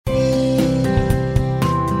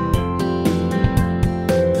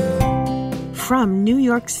From New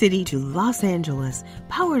York City to Los Angeles,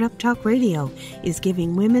 Powered Up Talk Radio is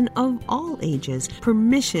giving women of all ages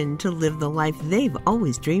permission to live the life they've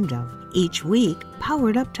always dreamed of. Each week,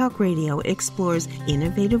 Powered Up Talk Radio explores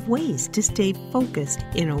innovative ways to stay focused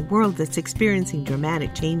in a world that's experiencing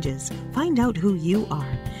dramatic changes. Find out who you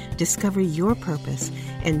are, discover your purpose,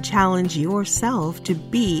 and challenge yourself to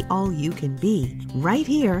be all you can be. Right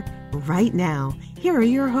here, right now. Here are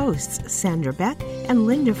your hosts, Sandra Beck and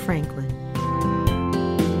Linda Franklin.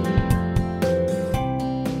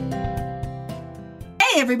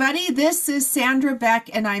 Hey everybody, this is Sandra Beck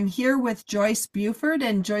and I'm here with Joyce Buford,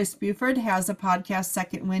 and Joyce Buford has a podcast,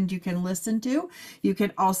 Second Wind, you can listen to. You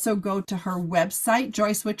can also go to her website.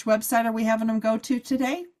 Joyce, which website are we having them go to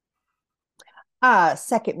today?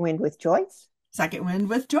 Second Wind with Joyce. Second Wind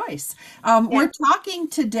with Joyce. We're talking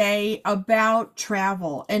today about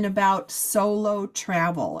travel and about solo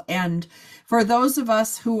travel. And for those of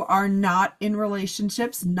us who are not in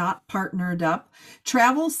relationships, not partnered up,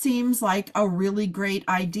 travel seems like a really great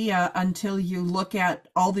idea until you look at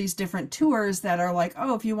all these different tours that are like,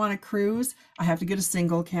 oh, if you want to cruise, I have to get a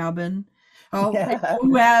single cabin. Oh,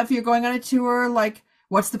 if you're going on a tour, like,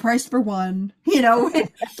 what's the price for one? You know,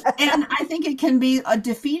 and I think it can be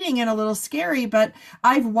defeating and a little scary, but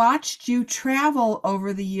I've watched you travel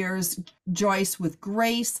over the years, Joyce, with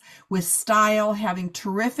grace, with style, having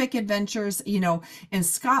terrific adventures, you know, in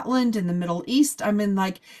Scotland, in the Middle East. I mean,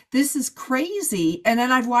 like, this is crazy. And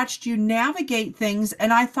then I've watched you navigate things,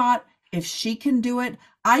 and I thought, if she can do it,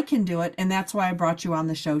 I can do it. And that's why I brought you on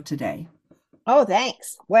the show today. Oh,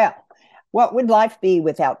 thanks. Well, what would life be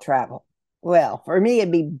without travel? Well, for me,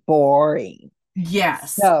 it'd be boring.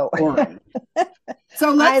 Yes. So, boring.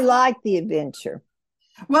 I like the adventure.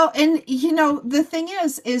 Well, and you know, the thing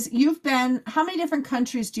is you've been, how many different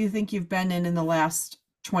countries do you think you've been in the last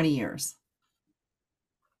 20 years?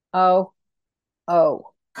 Oh.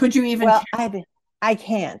 Could you even? Well, I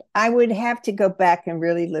can't. I would have to go back and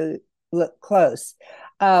really look close.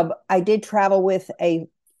 I did travel with a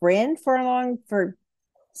friend for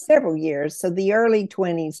several years. So the early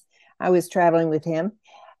 20s. I was traveling with him.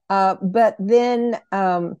 But then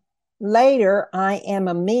later, I am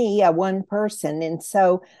a one person. And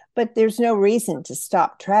so, but there's no reason to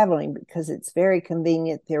stop traveling because it's very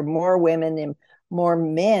convenient. There are more women and more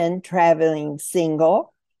men traveling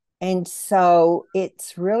single. And so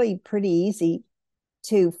it's really pretty easy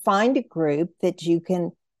to find a group that you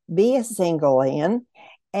can be a single in.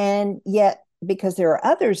 And yet, because there are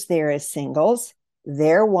others there as singles,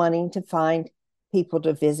 they're wanting to find people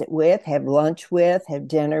to visit with, have lunch with, have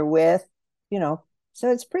dinner with, you know,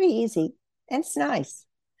 so it's pretty easy and it's nice.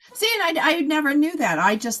 See, and I never knew that.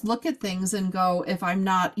 I just look at things and go, if I'm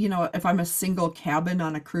not, you know, if I'm a single cabin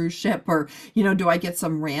on a cruise ship, or, you know, do I get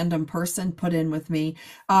some random person put in with me?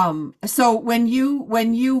 So when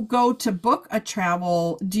you go to book a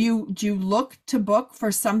travel, do you look to book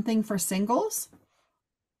for something for singles?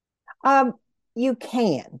 You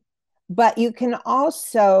can. But you can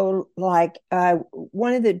also, like,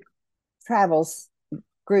 one of the travels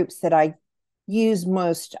groups that I use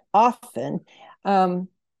most often,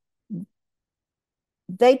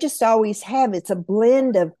 they just always have, it's a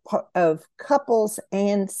blend of couples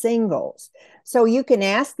and singles. So you can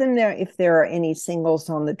ask them there if there are any singles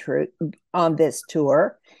on this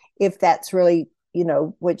tour, if that's really, you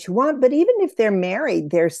know, what you want. But even if they're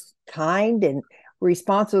married, they're kind and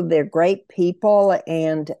responsible. They're great people,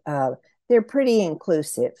 and they're pretty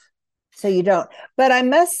inclusive. So you don't. But I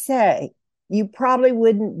must say, you probably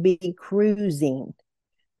wouldn't be cruising.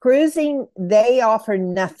 Cruising, they offer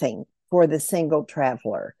nothing for the single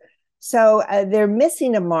traveler. So they're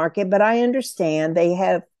missing a market, but I understand they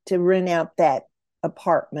have to rent out that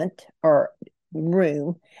apartment or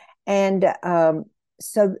room. And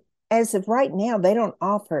so as of right now, they don't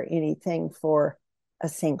offer anything for a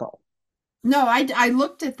single. No, I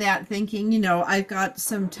looked at that thinking, you know, I've got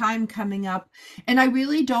some time coming up and I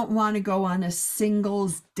really don't want to go on a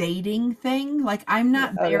singles dating thing. Like, I'm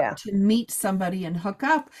not there to meet somebody and hook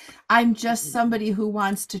up. I'm just somebody who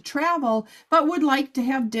wants to travel, but would like to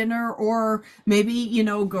have dinner, or maybe, you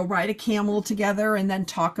know, go ride a camel together and then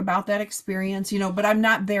talk about that experience, you know, but I'm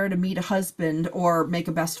not there to meet a husband or make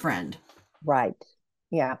a best friend. Right.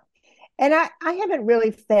 Yeah. And I haven't really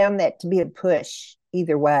found that to be a push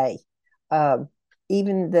either way.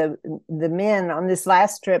 Even the men on this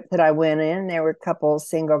last trip that I went in, there were a couple of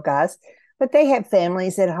single guys, but they have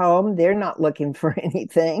families at home. They're not looking for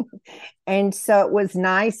anything. And so it was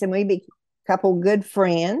nice. And we became a couple good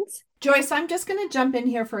friends. Joyce, I'm just going to jump in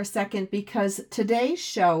here for a second because today's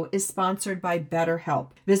show is sponsored by BetterHelp.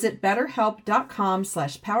 Visit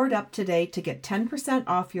betterhelp.com/poweredup today to get 10%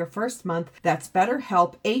 off your first month. That's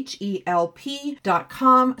BetterHelp,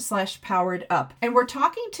 HELP.com/poweredup. And we're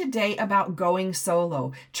talking today about going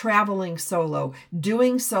solo, traveling solo,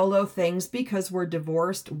 doing solo things because we're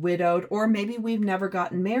divorced, widowed, or maybe we've never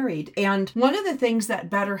gotten married. And one of the things that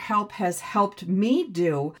BetterHelp has helped me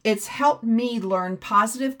do, it's helped me learn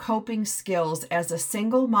positive coping skills as a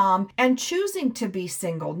single mom and choosing to be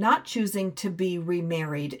single, not choosing to be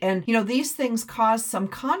remarried. And, these things cause some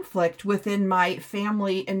conflict within my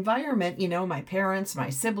family environment, my parents, my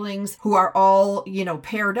siblings, who are all,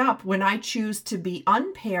 paired up. When I choose to be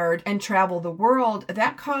unpaired and travel the world,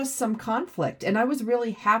 that caused some conflict. And I was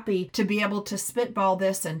really happy to be able to spitball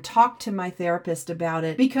this and talk to my therapist about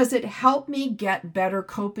it because it helped me get better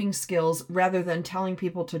coping skills rather than telling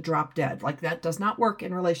people to drop dead. Like that does not work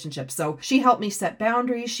in relationships. So she helped me set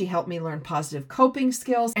boundaries. She helped me learn positive coping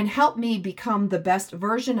skills and helped me become the best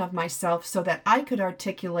version of myself so that I could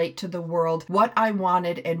articulate to the world what I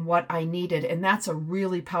wanted and what I needed. And that's a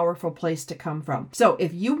really powerful place to come from. So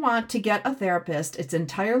if you want to get a therapist, it's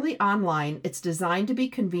entirely online. It's designed to be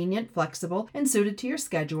convenient, flexible, and suited to your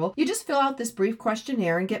schedule. You just fill out this brief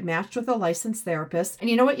questionnaire and get matched with a licensed therapist.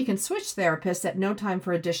 And you know what? You can switch therapists at no time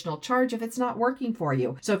for additional charge if it's not working for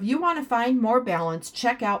you. So if you want to find more balance,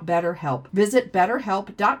 check out BetterHelp. Visit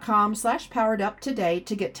betterhelp.com/poweredup today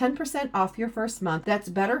to get 10% off your first month. That's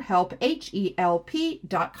BetterHelp,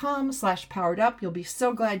 HELP.com/poweredup. You'll be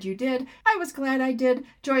so glad you did. I was glad I did.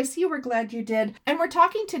 Joyce, you were glad you did. And we're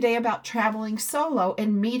talking today about traveling solo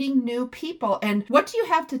and meeting new people. And what do you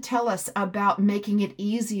have to tell us about making it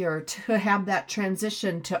easier to have that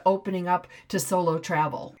transition to opening up to solo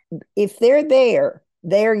travel? If they're there,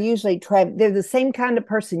 they're usually they're the same kind of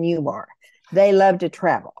person you are. They love to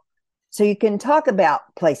travel. So you can talk about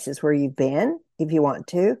places where you've been if you want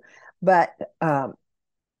to, but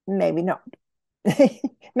maybe not.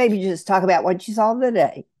 Maybe just talk about what you saw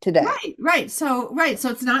today. Right. So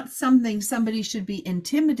it's not something somebody should be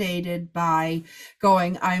intimidated by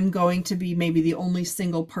going, I'm going to be maybe the only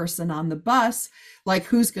single person on the bus. Like,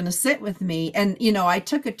 who's going to sit with me? And, I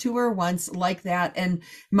took a tour once like that. And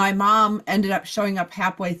my mom ended up showing up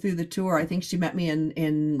halfway through the tour. I think she met me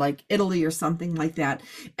in like Italy or something like that.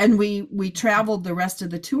 And we traveled the rest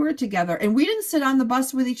of the tour together. And we didn't sit on the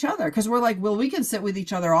bus with each other because we're like, well, we can sit with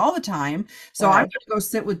each other all the time. So I'm going to go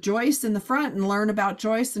sit with Joyce in the front and learn about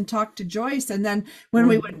Joyce and talk to Joyce. And then when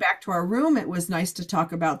we went back to our room, it was nice to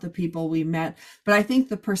talk about the people we met. But I think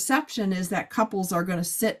the perception is that couples are going to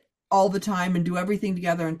sit all the time and do everything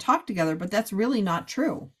together and talk together, but that's really not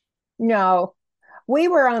true. No, we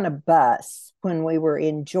were on a bus when we were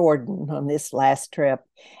in Jordan on this last trip,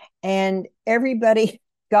 and everybody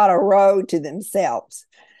got a row to themselves.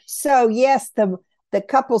 So yes, the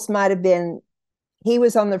couples might have been, he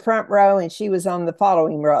was on the front row and she was on the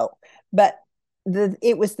following row, but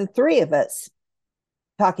it was the three of us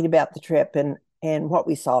talking about the trip and what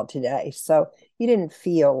we saw today. So you didn't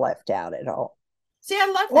feel left out at all. See, I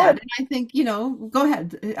love that. And I think, go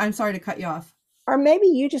ahead. I'm sorry to cut you off. Or maybe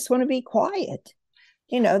you just want to be quiet.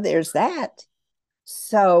 There's that.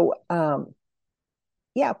 So,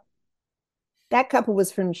 yeah, that couple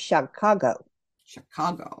was from Chicago.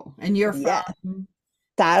 And you're from?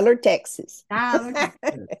 Tyler, Texas.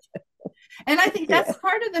 And I think that's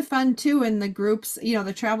part of the fun too in the groups,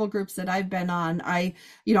 the travel groups that I've been on. I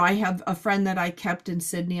have a friend that I kept in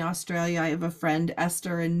Sydney, Australia. I have a friend,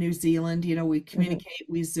 Esther, in New Zealand. We communicate,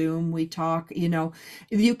 we Zoom, we talk. You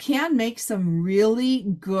can make some really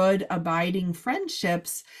good abiding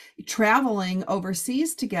friendships traveling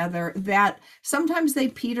overseas together that sometimes they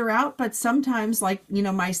peter out, but sometimes, like,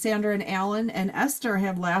 my Sandra and Alan and Esther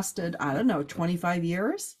have lasted, 25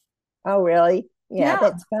 years. Oh, really? Yeah.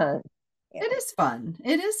 That's fun. Yeah. It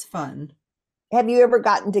is fun. Have you ever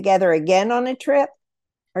gotten together again on a trip,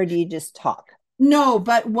 or do you just talk? No,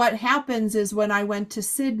 but what happens is when I went to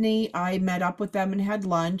Sydney, I met up with them and had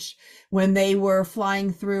lunch. When they were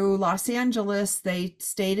flying through Los Angeles, they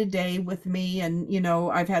stayed a day with me. And,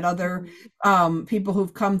 I've had other people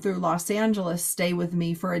who've come through Los Angeles stay with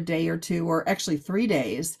me for a day or two, or actually 3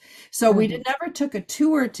 days. So we never took a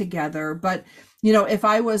tour together, but if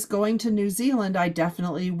I was going to New Zealand, I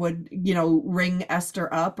definitely would, ring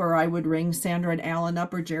Esther up, or I would ring Sandra and Alan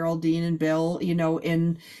up, or Geraldine and Bill,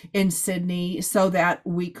 in Sydney, so that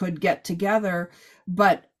we could get together.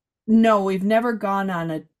 But no, we've never gone on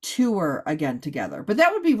a tour again together, but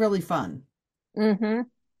that would be really fun. Mm-hmm.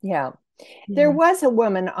 Yeah. There was a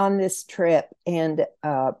woman on this trip, and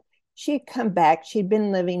she'd come back. She'd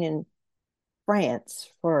been living in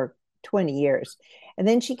France for 20 years. And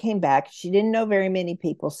then she came back. She didn't know very many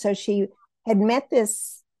people. So she had met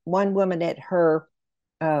this one woman at her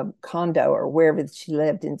condo or wherever she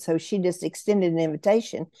lived. And so she just extended an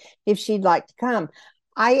invitation if she'd like to come.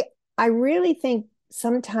 I really think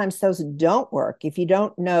sometimes those don't work if you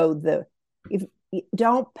don't know if you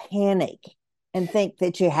don't panic and think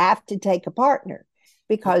that you have to take a partner,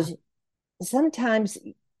 because sometimes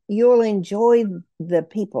you'll enjoy the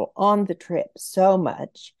people on the trip so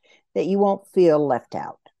much that you won't feel left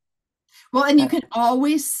out. Well, and you can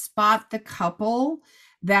always spot the couple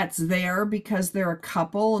that's there because they're a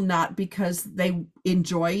couple, not because they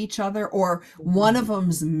enjoy each other, or one of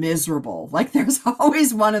them's miserable. Like there's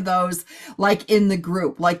always one of those, like in the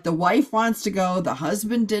group, like the wife wants to go, the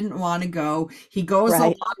husband didn't want to go. He goes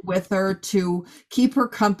Right. along with her to keep her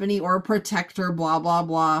company or protect her, blah, blah,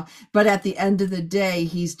 blah. But at the end of the day,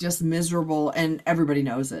 he's just miserable and everybody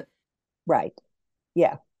knows it, Right.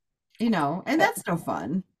 Yeah. and that's no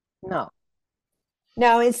fun. No.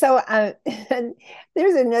 No, and so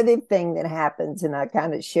there's another thing that happens, and I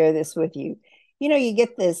kind of share this with you. You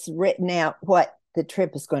get this written out what the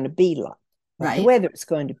trip is going to be like, what the Right. weather is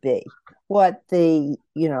going to be, what the,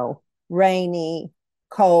 rainy,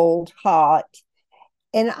 cold, hot.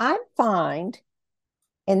 And I find,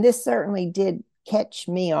 and this certainly did catch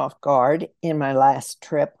me off guard in my last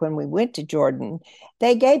trip when we went to Jordan,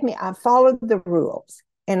 I followed the rules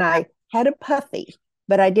and I had a puffy,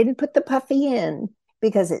 but I didn't put the puffy in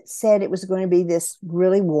because it said it was going to be this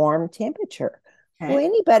really warm temperature. Okay. Well,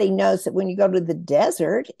 anybody knows that when you go to the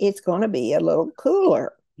desert, it's going to be a little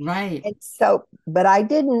cooler. Right. And so, but I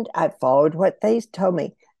didn't. I followed what they told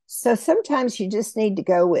me. So sometimes you just need to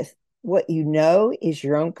go with what you know is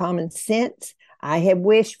your own common sense. I have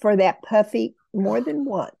wished for that puffy more than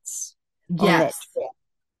once on that Yes.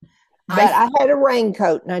 trip. But I had a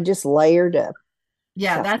raincoat and I just layered up.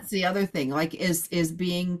 Yeah, So, that's the other thing, like is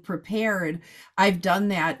being prepared. I've done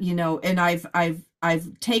that, and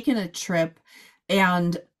I've taken a trip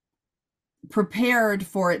and prepared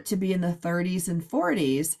for it to be in the 30s and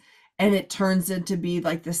 40s, and it turns into be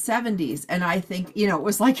like the 70s. And I think, it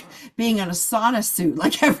was like being in a sauna suit,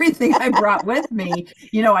 like everything I brought with me,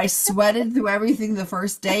 I sweated through everything the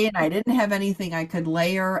first day and I didn't have anything I could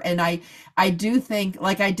layer. And I do think,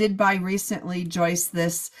 like I did buy recently, Joyce,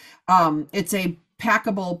 this, it's a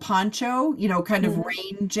packable poncho, kind of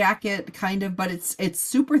rain jacket kind of, but it's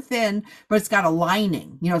super thin, but it's got a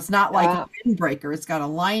lining, it's not like a windbreaker. It's got a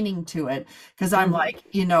lining to it. Cause I'm like,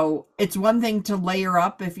 it's one thing to layer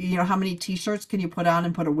up if how many t-shirts can you put on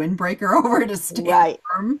and put a windbreaker over to stay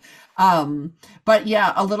warm? But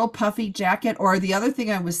yeah, a little puffy jacket. Or the other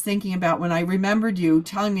thing I was thinking about when I remembered you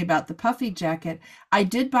telling me about the puffy jacket, I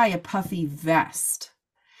did buy a puffy vest.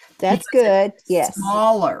 that's good. Yes.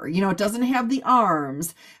 Smaller, it doesn't have the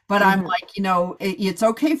arms, but I'm like, it's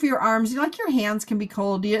okay for your arms. Like your hands can be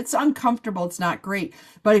cold. It's uncomfortable. It's not great.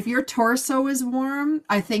 But if your torso is warm,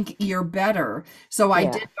 I think you're better. So I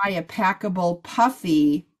did buy a packable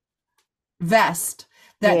puffy vest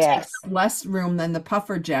that takes up less room than the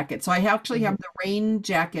puffer jacket. So I actually have the rain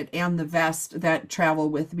jacket and the vest that travel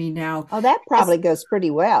with me now. Oh, that probably goes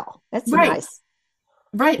pretty well. That's nice.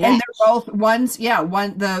 Right. Match. And they're both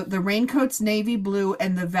the raincoat's navy blue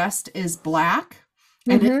and the vest is black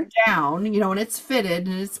and it's down, and it's fitted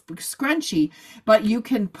and it's scrunchy, but you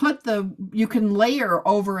can layer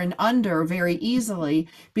over and under very easily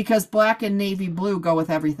because black and navy blue go with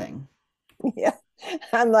everything. Yeah.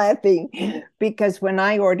 I'm laughing because when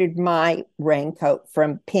I ordered my raincoat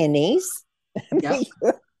from Penny's,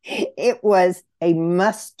 it was a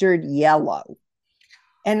mustard yellow.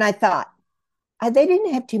 And I thought, they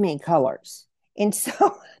didn't have too many colors. And so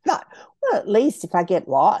I thought, well, at least if I get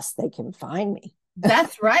lost, they can find me.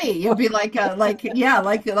 That's right. You'll be like like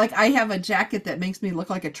I have a jacket that makes me look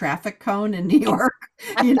like a traffic cone in New York,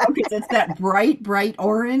 because it's that bright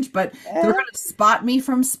orange, but they're going to spot me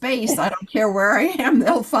from space. I don't care where I am.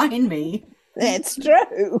 They'll find me. That's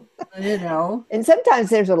true. And sometimes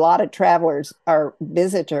there's a lot of travelers or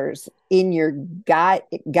visitors in your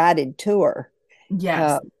guided tour.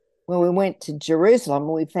 Yes. When we went to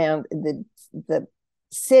Jerusalem, we found the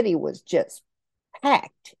city was just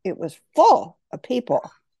packed. It was full of people.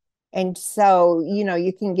 And so,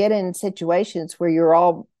 you can get in situations where you're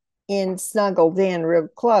all snuggled in real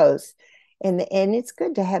close. And it's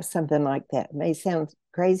good to have something like that. It may sound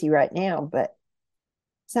crazy right now, but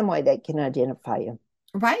some way they can identify you.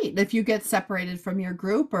 Right. If you get separated from your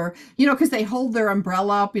group or, because they hold their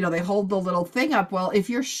umbrella up, they hold the little thing up. Well, if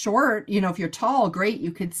you're short, if you're tall, great,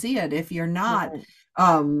 you could see it. If you're not,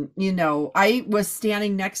 I was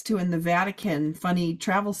standing next to in the Vatican, funny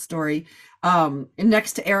travel story.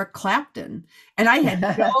 next to Eric Clapton. And I had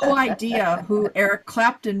no idea who Eric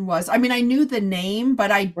Clapton was. I mean, I knew the name, but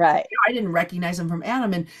Right. I didn't recognize him from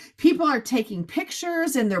Adam. And people are taking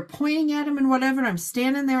pictures and they're pointing at him and whatever. And I'm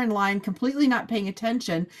standing there in line, completely not paying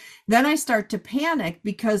attention. Then I start to panic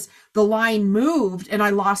because the line moved and I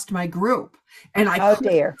lost my group. And I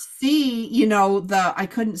couldn't see, I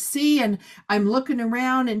couldn't see, and I'm looking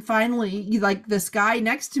around, and finally, like, this guy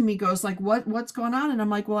next to me goes like, what's going on? And I'm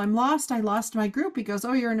like, well, I'm lost. I lost my group. He goes,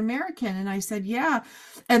 oh, you're an American. And I said, yeah.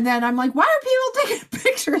 And then I'm like, why are people taking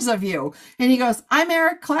pictures of you? And he goes, I'm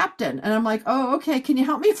Eric Clapton. And I'm like, oh, okay. Can you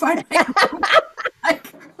help me find my group?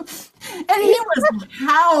 Like, and he was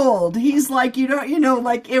howled. He's like,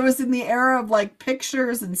 like, it was in the era of like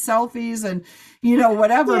pictures and selfies and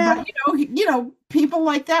whatever. Yeah. But people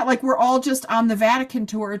like that, like, we're all just on the Vatican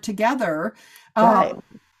tour together. Right.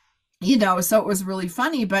 So it was really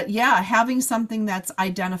funny. But yeah, having something that's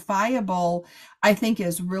identifiable, I think,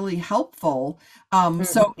 is really helpful.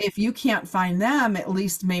 So if you can't find them, at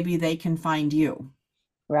least maybe they can find you.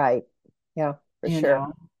 Right. Yeah, for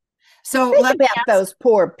sure. So think about those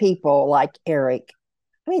poor people like Eric.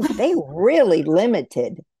 I mean, they really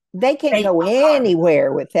limited. They can't go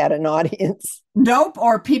anywhere without an audience. Nope.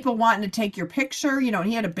 Or people wanting to take your picture. He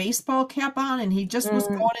had a baseball cap on and he just was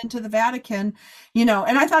going into the Vatican, and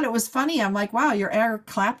I thought it was funny. I'm like, wow, you're Eric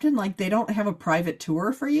Clapton. Like, they don't have a private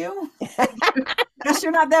tour for you. Guess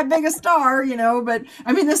you're not that big a star, but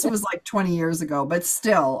I mean, this was like 20 years ago, but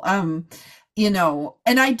still,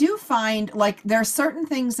 and I do find, like, there are certain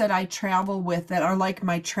things that I travel with that are like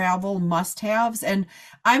my travel must-haves. And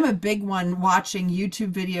I'm a big one watching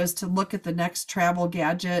YouTube videos to look at the next travel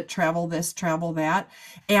gadget, travel this, travel that.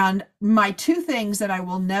 And my two things that I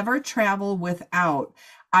will never travel without,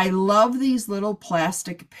 I love these little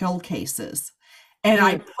plastic pill cases. And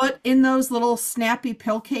I put in those little snappy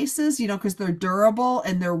pill cases, because they're durable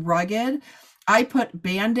and they're rugged. I put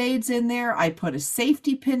Band-Aids in there. I put a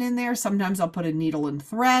safety pin in there. Sometimes I'll put a needle and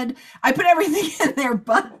thread. I put everything in there,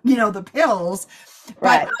 but, the pills.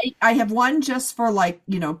 But Right. I have one just for, like,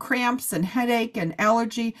 cramps and headache and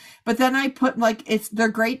allergy. But then I put, like, they're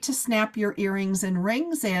great to snap your earrings and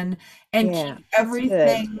rings in and keep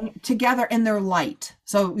everything together, and they're light.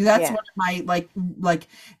 So that's one of my like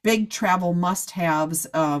big travel must-haves,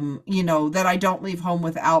 that I don't leave home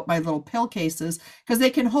without my little pill cases, because they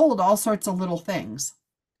can hold all sorts of little things.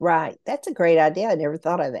 Right. That's a great idea. I never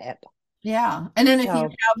thought of that. Yeah. And then if you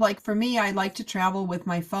have, like, for me, I like to travel with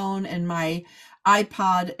my phone and my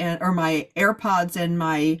iPod or my AirPods and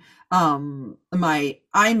my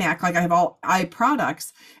iMac. Like, I have all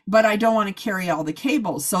iProducts, but I don't want to carry all the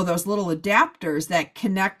cables. So those little adapters that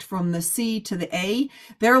connect from the C to the A,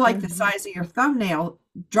 they're like the size of your thumbnail.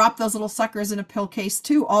 Drop those little suckers in a pill case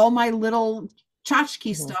too. All my little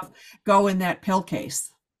tchotchke stuff go in that pill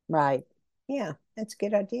case. Right. Yeah, that's a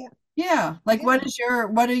good idea. Yeah. Like, what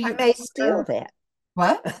are you? I may steal that.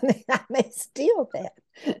 What? I may steal that.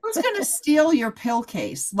 Who's going to steal your pill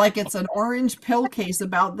case? Like, it's an orange pill case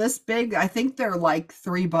about this big. I think they're like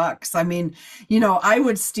 $3. I mean, I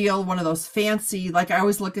would steal one of those fancy, like, I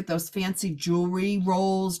always look at those fancy jewelry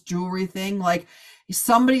thing. Like,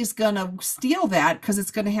 somebody's going to steal that because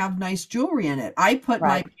it's going to have nice jewelry in it. I put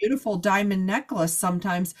my beautiful diamond necklace,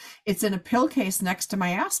 sometimes it's in a pill case next to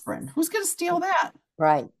my aspirin. Who's going to steal that?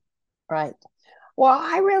 Right. Right. Well,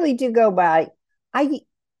 I really do go by.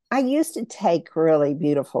 I used to take really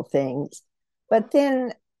beautiful things, but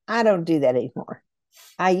then I don't do that anymore.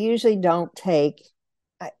 I usually don't take.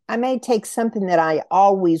 I may take something that I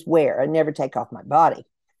always wear and never take off my body,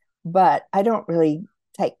 but I don't really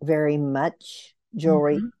take very much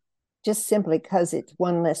jewelry, just simply because it's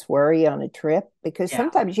one less worry on a trip, because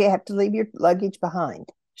sometimes you have to leave your luggage behind.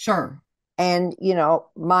 Sure. And,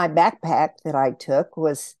 my backpack that I took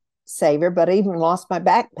was saver, but I even lost my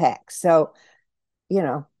backpack. So,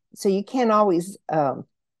 so you can't always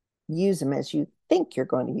use them as you think you're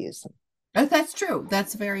going to use them. That's true.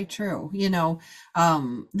 That's very true.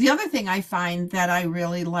 The other thing I find that I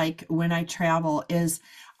really like when I travel is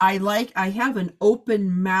I have an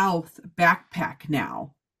open mouth backpack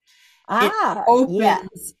now. It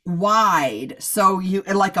opens wide, so you,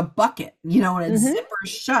 like a bucket, and it zippers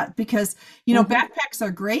shut, because backpacks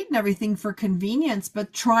are great and everything for convenience,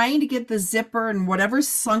 but trying to get the zipper and whatever's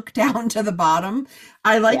sunk down to the bottom,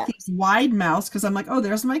 I like these wide mouths, because I'm like, oh,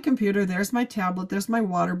 there's my computer, there's my tablet, there's my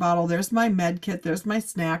water bottle, there's my med kit, there's my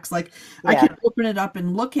snacks. Like, I can open it up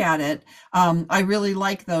and look at it. I really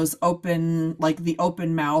like those open, like the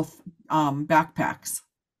open mouth backpacks.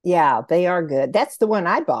 Yeah, they are good. That's the one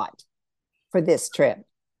I bought for this trip.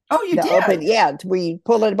 Oh, you did? Open, where you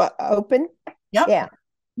pull it open. Yep. Yeah,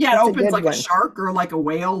 Yeah, it It's a opens good like a one. shark or like a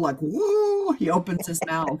whale, like woo, he opens his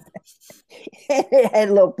mouth. It had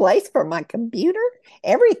a little place for my computer,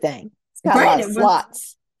 everything. It's got a Right, lot of it was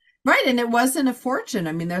slots. right, and it wasn't a fortune.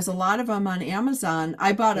 I mean, there's a lot of them on Amazon.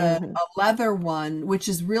 I bought Hmm. a leather one, which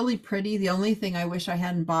is really pretty. The only thing I wish I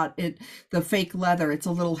hadn't bought the fake leather. It's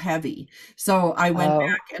a little heavy. So I went Oh,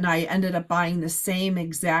 back and I ended up buying the same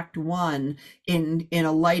exact one in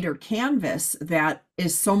a lighter canvas that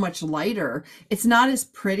is so much lighter. It's not as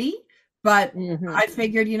pretty, but hmm. I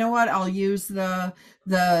figured, you know what? I'll use the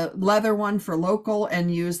leather one for local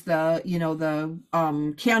and use the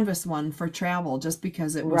canvas one for travel just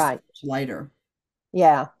because it was so Right. much lighter.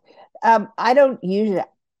 Yeah. I don't usually,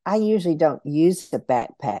 I usually don't use the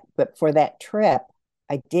backpack, but for that trip,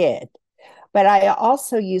 I did. But I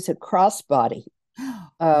also use a crossbody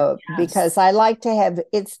because Yes. I like to have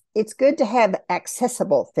it's good to have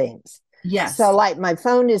accessible things. So Yes. like my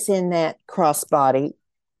phone is in that crossbody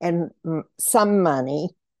and some money,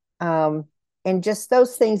 um, and just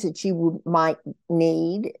those things that you might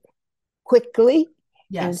need quickly.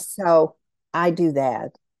 And Yes. so I do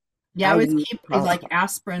that. Yeah, I I always use keep like crossbody.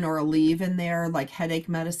 aspirin or a leave in there, like headache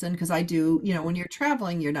medicine, because I do, when you're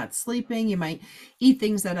traveling, you're not sleeping, you might eat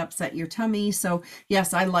things that upset your tummy. So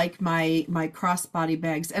yes, I like my crossbody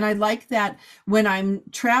bags. And I like that when I'm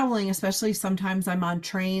traveling, especially sometimes I'm on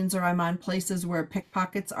trains or I'm on places where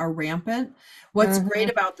pickpockets are rampant. What's great Hmm.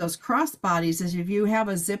 about those crossbodies is if you have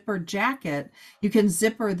a zipper jacket, you can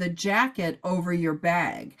zipper the jacket over your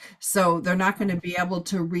bag. So they're not going to be able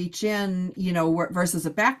to reach in, versus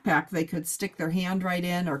a backpack, they could stick their hand right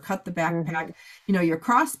in or cut the backpack. Hmm. Your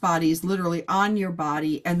crossbody is literally on your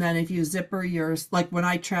body. And then if you zipper yours, like when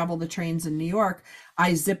I travel the trains in New York,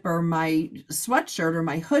 I zipper my sweatshirt or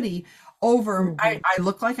my hoodie over. I, Hmm. I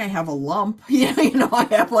look like I have a lump. I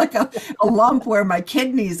have like a lump where my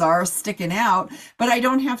kidneys are sticking out, but I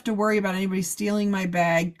don't have to worry about anybody stealing my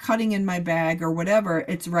bag, cutting in my bag, or whatever.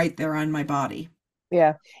 It's right there on my body.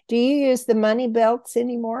 Yeah. Do you use the money belts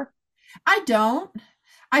anymore? I don't.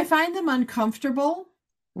 I find them uncomfortable.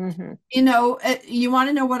 Hmm. You want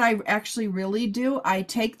to know what I actually really do? I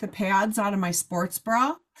take the pads out of my sports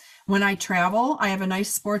bra. When I travel, I have a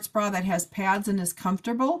nice sports bra that has pads and is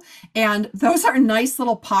comfortable. And those are nice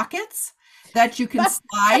little pockets that you can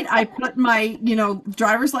slide. I put my,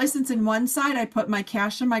 driver's license in one side. I put my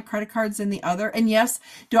cash and my credit cards in the other. And yes,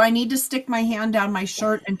 do I need to stick my hand down my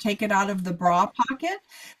shirt and take it out of the bra pocket?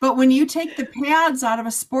 But when you take the pads out of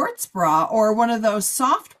a sports bra or one of those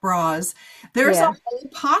soft bras, there's a Yeah. whole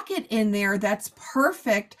pocket in there that's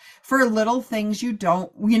perfect for little things you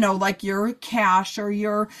don't, like your cash or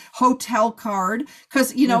your hotel card.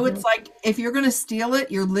 Because, Hmm. it's like if you're going to steal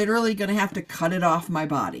it, you're literally going to have to cut it off my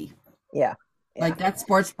body. Yeah. Yeah. Like that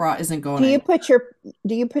sports bra isn't going Do you anywhere. put your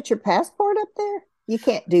do you put your passport up there? You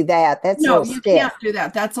can't do that. That's a No, little you stiff. can't do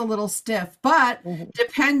that. That's a little stiff. But Hmm.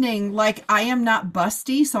 depending, like I am not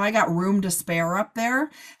busty, so I got room to spare up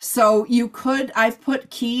there. So I've put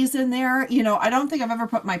keys in there. I don't think I've ever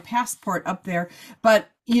put my passport up there, but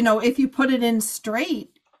if you put it in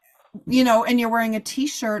straight, and you're wearing a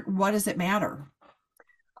t-shirt, what does it matter?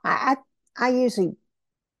 I I usually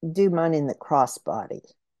do mine in the cross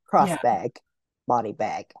Yeah, bag, body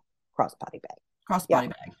bag, crossbody bag. Yeah. crossbody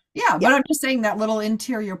bag. Yeah, Yeah. but I'm just saying that little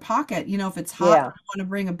interior pocket, if it's hot, Yeah. I want to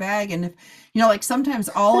bring a bag. And if, like sometimes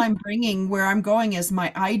all I'm bringing where I'm going is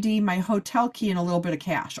my ID, my hotel key, and a little bit of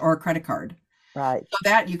cash or a credit card. Right. So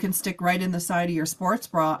that you can stick right in the side of your sports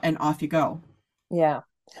bra and off you go. Yeah.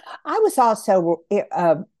 I was also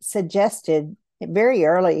suggested very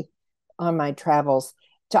early on my travels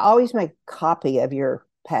to always make a copy of your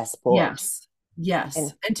passport Yes. Yes.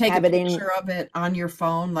 and And take a have it in. picture of it on your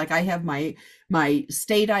phone. Like I have my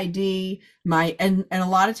state ID, and a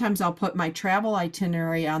lot of times I'll put my travel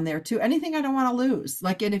itinerary on there too. Anything I don't want to lose.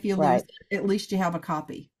 Like, and if you lose Right. it, at least you have a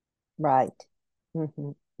copy. Right.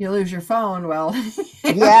 Hmm. You lose your phone, well,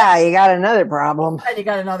 Yeah, you got another problem. then you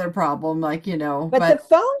got another problem, like, But the but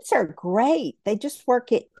phones are great. They just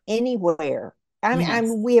work it anywhere. yes.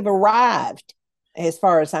 We have arrived as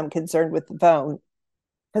far as I'm concerned with the phone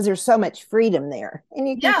because there's so much freedom there. And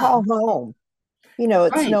you can Yeah. call home.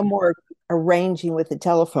 It's Right. no more arranging with the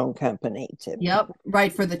telephone company to. Yep,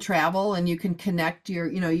 right for the travel and you can connect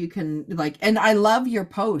you can like and I love your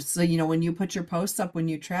posts. So, when you put your posts up when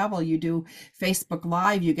you travel, you do Facebook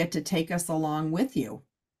Live, you get to take us along with you.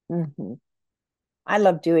 Mhm. I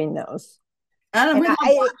love doing those. And And we love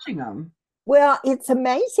watching them. well, it's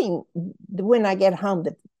amazing when I get home,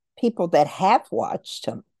 the people that have watched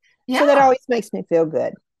them. So that Yeah. always makes me feel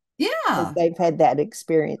good because Yeah. they've had that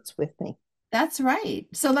experience with me. That's right.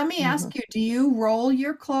 So let me Mhm. ask you, do you roll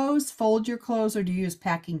your clothes, fold your clothes, or do you use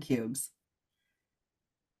packing cubes?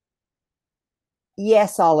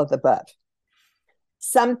 Yes, all of the above.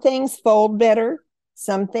 Some things fold better,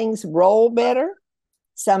 some things roll better,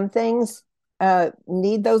 some things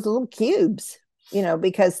need those little cubes,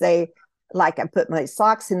 because like I put my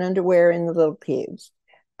socks and underwear in the little cubes.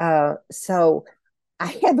 So I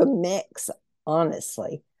have a mix,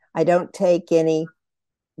 honestly. I don't take any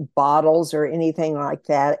bottles or anything like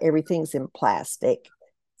that. Everything's in plastic.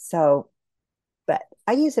 So, but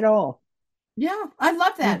I use it all. Yeah, I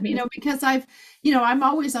love that, Mm-hmm. because I'm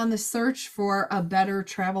always on the search for a better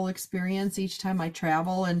travel experience each time I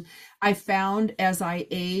travel. And I found as I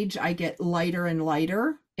age, I get lighter and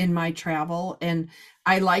lighter in my travel. And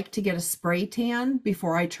I like to get a spray tan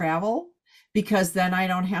before I travel because then I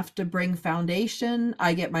don't have to bring foundation.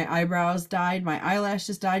 I get my eyebrows dyed, my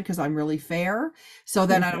eyelashes dyed because I'm really fair. So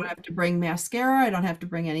then I don't Mm-hmm. have to bring mascara. I don't have to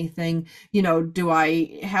bring anything. Do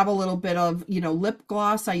I have a little bit of, lip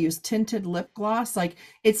gloss? I use tinted lip gloss. Like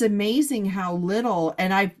it's amazing how little.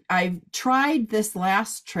 And I've tried this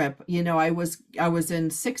last trip. I was in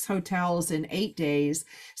 6 hotels in 8 days.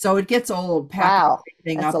 So it gets old packing Wow,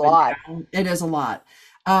 everything that's a up and lot. down. It is a lot.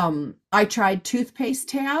 I tried toothpaste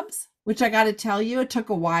tabs, which I got to tell you, it took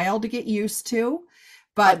a while to get used to,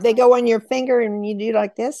 but They go on your finger and you do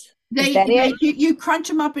like this. Is that yeah, it? you crunch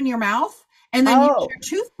them up in your mouth and then use Oh, your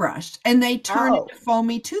toothbrush and they turn oh, into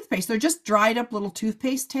foamy toothpaste. They're just dried up little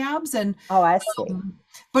toothpaste tabs. And oh, I see.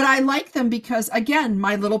 but I like them because again,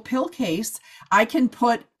 my little pill case, I can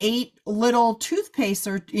put 8 little toothpaste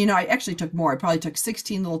or I actually took more. I probably took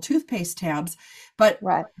 16 little toothpaste tabs, but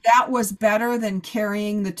Right. that was better than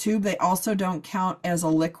carrying the tube. They also don't count as a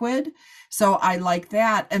liquid. So I like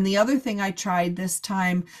that. And the other thing I tried this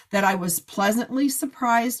time that I was pleasantly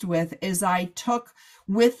surprised with is I took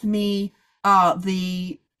with me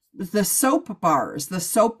the soap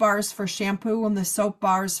bars for shampoo and the soap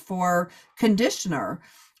bars for conditioner.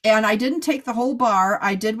 And I didn't take the whole bar.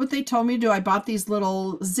 I did what they told me to do. I bought these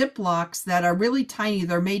little Ziplocs that are really tiny.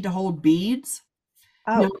 They're made to hold beads.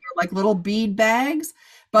 Oh, They're like little bead bags,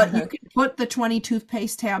 but you uh-huh. can put the 20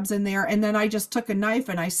 toothpaste tabs in there. And then I just took a knife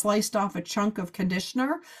and I sliced off a chunk of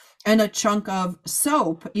conditioner and a chunk of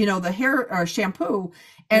soap, the hair or shampoo.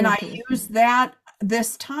 And I Hmm. used that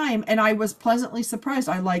this time and I was pleasantly surprised.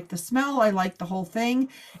 I liked the smell, I liked the whole thing.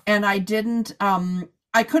 And I didn't,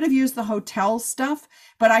 I could have used the hotel stuff,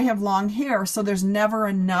 but I have long hair, so there's never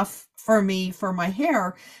enough for me for my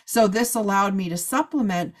hair. So this allowed me to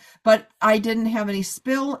supplement, but I didn't have any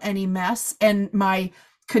spill, any mess, and my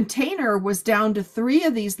container was down to 3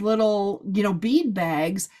 of these little, bead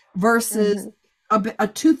bags versus Hmm.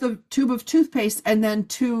 tube of toothpaste and then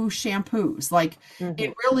 2 shampoos. Like Hmm.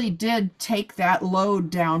 it really did take that load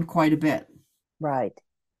down quite a bit. Right.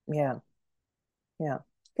 Yeah. Yeah.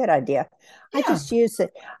 Good idea. I Yeah. just use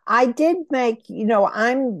it. I did make,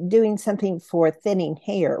 I'm doing something for thinning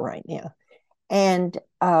hair right now. And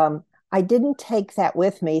I didn't take that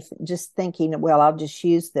with me, just thinking, well, I'll just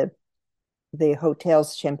use the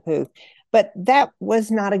hotel's shampoo. But that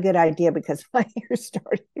was not a good idea because my hair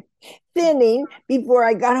started thinning before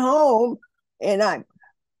I got home. And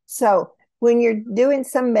so when you're doing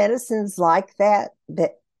some medicines like that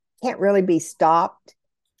can't really be stopped,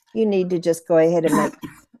 you need to just go ahead and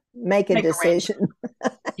make a Make decision. arrangements.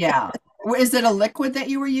 Yeah. Is it a liquid that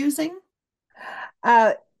you were using?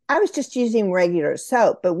 Uh, I was just using regular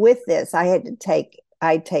soap, but with this, I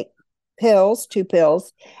take pills, 2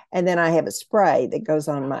 pills, and then I have a spray that goes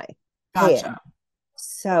on my head. Gotcha.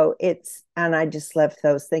 So and I just left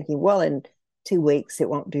those thinking, well, in 2 weeks, it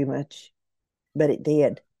won't do much, but it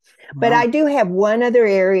did. But Wow. I do have one other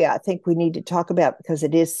area I think we need to talk about because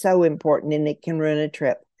it is so important and it can ruin a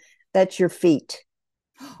trip. That's your feet.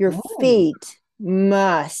 Your Oh, feet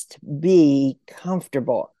must be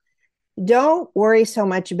comfortable. Don't worry so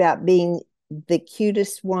much about being the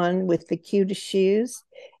cutest one with the cutest shoes.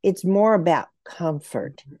 It's more about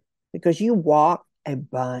comfort because you walk a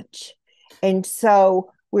bunch. And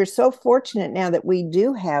so we're so fortunate now that we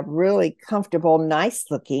do have really comfortable, nice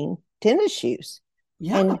looking tennis shoes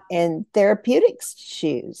yeah. and therapeutics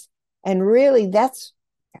shoes. And really that's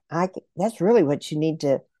really what you need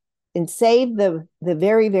to and save the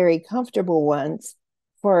very, very comfortable ones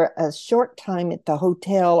for a short time at the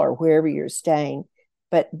hotel or wherever you're staying.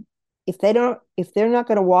 But if they're not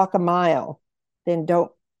going to walk a mile, then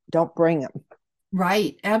don't bring them.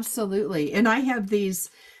 Right, absolutely. And I have these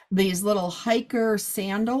these little hiker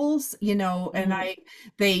sandals, and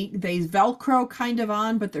they Velcro kind of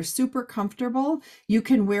on, but they're super comfortable. You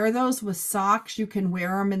can wear those with socks. You can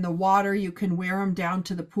wear them in the water. You can wear them down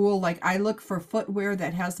to the pool. Like, I look for footwear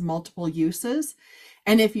that has multiple uses.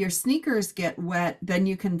 And if your sneakers get wet, then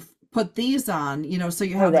you can put these on, so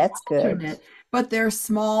you have that's good. alternate. But they're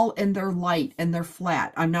small and they're light and they're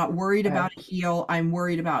flat. I'm not worried about a heel. I'm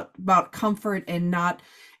worried about comfort and not.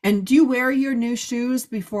 And do you wear your new shoes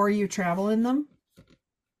before you travel in them?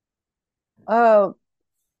 Oh,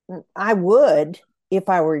 I would if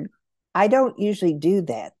I were. I don't usually do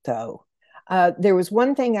that though. There was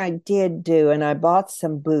one thing I did do, and I bought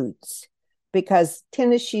some boots because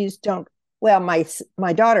tennis shoes don't. Well,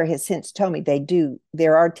 my daughter has since told me they do.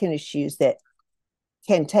 There are tennis shoes that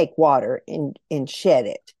can take water and shed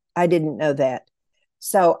it. I didn't know that.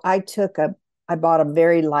 So I bought a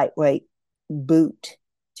very lightweight boot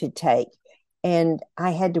to take, and I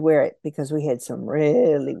had to wear it because we had some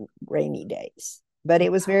really rainy days, but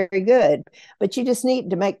it was very good. But you just need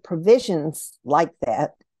to make provisions like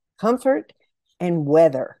that, comfort and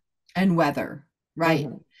weather. Right.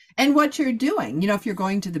 Mm-hmm. And what you're doing, if you're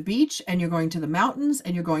going to the beach and you're going to the mountains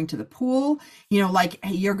and you're going to the pool, like,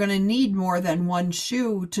 you're going to need more than one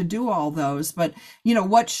shoe to do all those. But,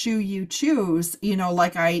 what shoe you choose,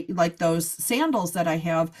 like those sandals that I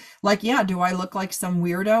have, like, yeah, do I look like some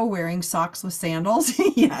weirdo wearing socks with sandals?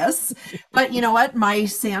 Yes. But you know what? My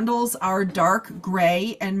sandals are dark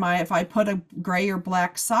gray, and if I put a gray or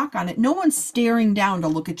black sock on it, no one's staring down to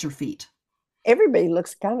look at your feet. Everybody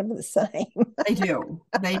looks kind of the same. They do.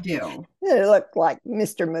 They do. They look like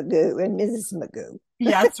Mr. Magoo and Mrs. Magoo.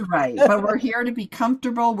 That's right. But we're here to be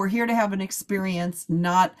comfortable. We're here to have an experience,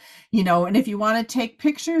 not, and if you want to take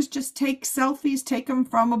pictures, just take selfies, take them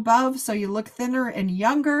from above so you look thinner and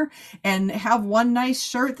younger, and have one nice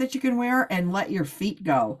shirt that you can wear and let your feet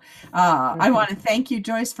go. I want to thank you,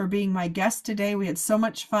 Joyce, for being my guest today. We had so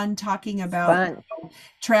much fun talking about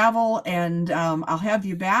travel, and I'll have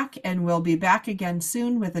you back, and we'll be back again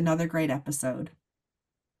soon with another great episode.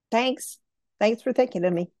 Thanks for thinking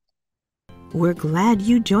of me. We're glad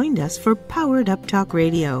you joined us for Powered Up Talk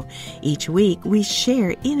Radio. Each week, we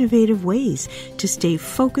share innovative ways to stay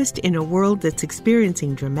focused in a world that's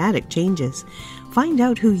experiencing dramatic changes. Find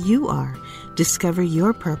out who you are, discover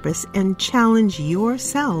your purpose, and challenge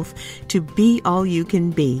yourself to be all you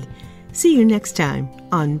can be. See you next time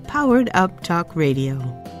on Powered Up Talk Radio.